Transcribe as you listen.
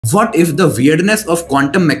What if the weirdness of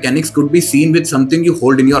quantum mechanics could be seen with something you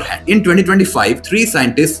hold in your hand? In 2025, 3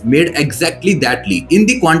 scientists made exactly that leap. In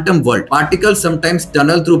the quantum world, particles sometimes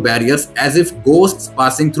tunnel through barriers as if ghosts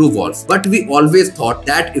passing through walls. But we always thought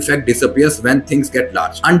that effect disappears when things get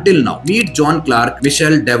large. Until now, meet John Clarke,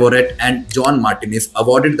 Michel Devoret, and John Martinis,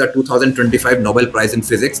 awarded the 2025 Nobel Prize in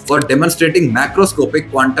Physics for demonstrating macroscopic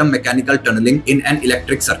quantum mechanical tunneling in an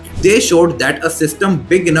electric circuit. They showed that a system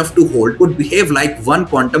big enough to hold could behave like one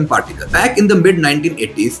quantum particle. Back in the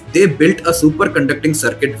mid-1980s, they built a superconducting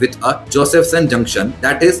circuit with a Josephson junction,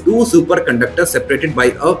 that is, 2 superconductors separated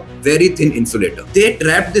by a very thin insulator. They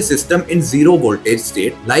trapped the system in zero voltage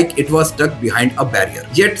state like it was stuck behind a barrier.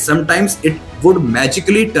 Yet sometimes it would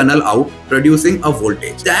magically tunnel out, producing a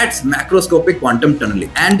voltage. That's macroscopic quantum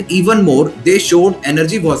tunneling. And even more, they showed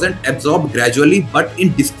energy wasn't absorbed gradually but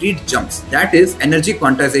in discrete jumps. That is energy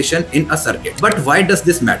quantization in a circuit. But why does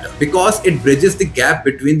this matter? Because it bridges the gap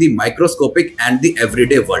between the microscopic and the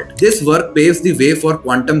everyday world. This work paves the way for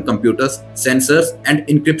quantum computers, sensors, and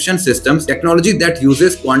encryption systems, technology that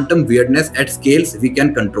uses quantum weirdness at scales we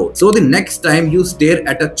can control. So the next time you stare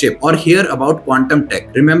at a chip or hear about quantum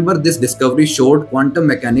tech, remember this discovery showed quantum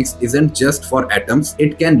mechanics isn't just for atoms,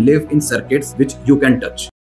 it can live in circuits which you can touch.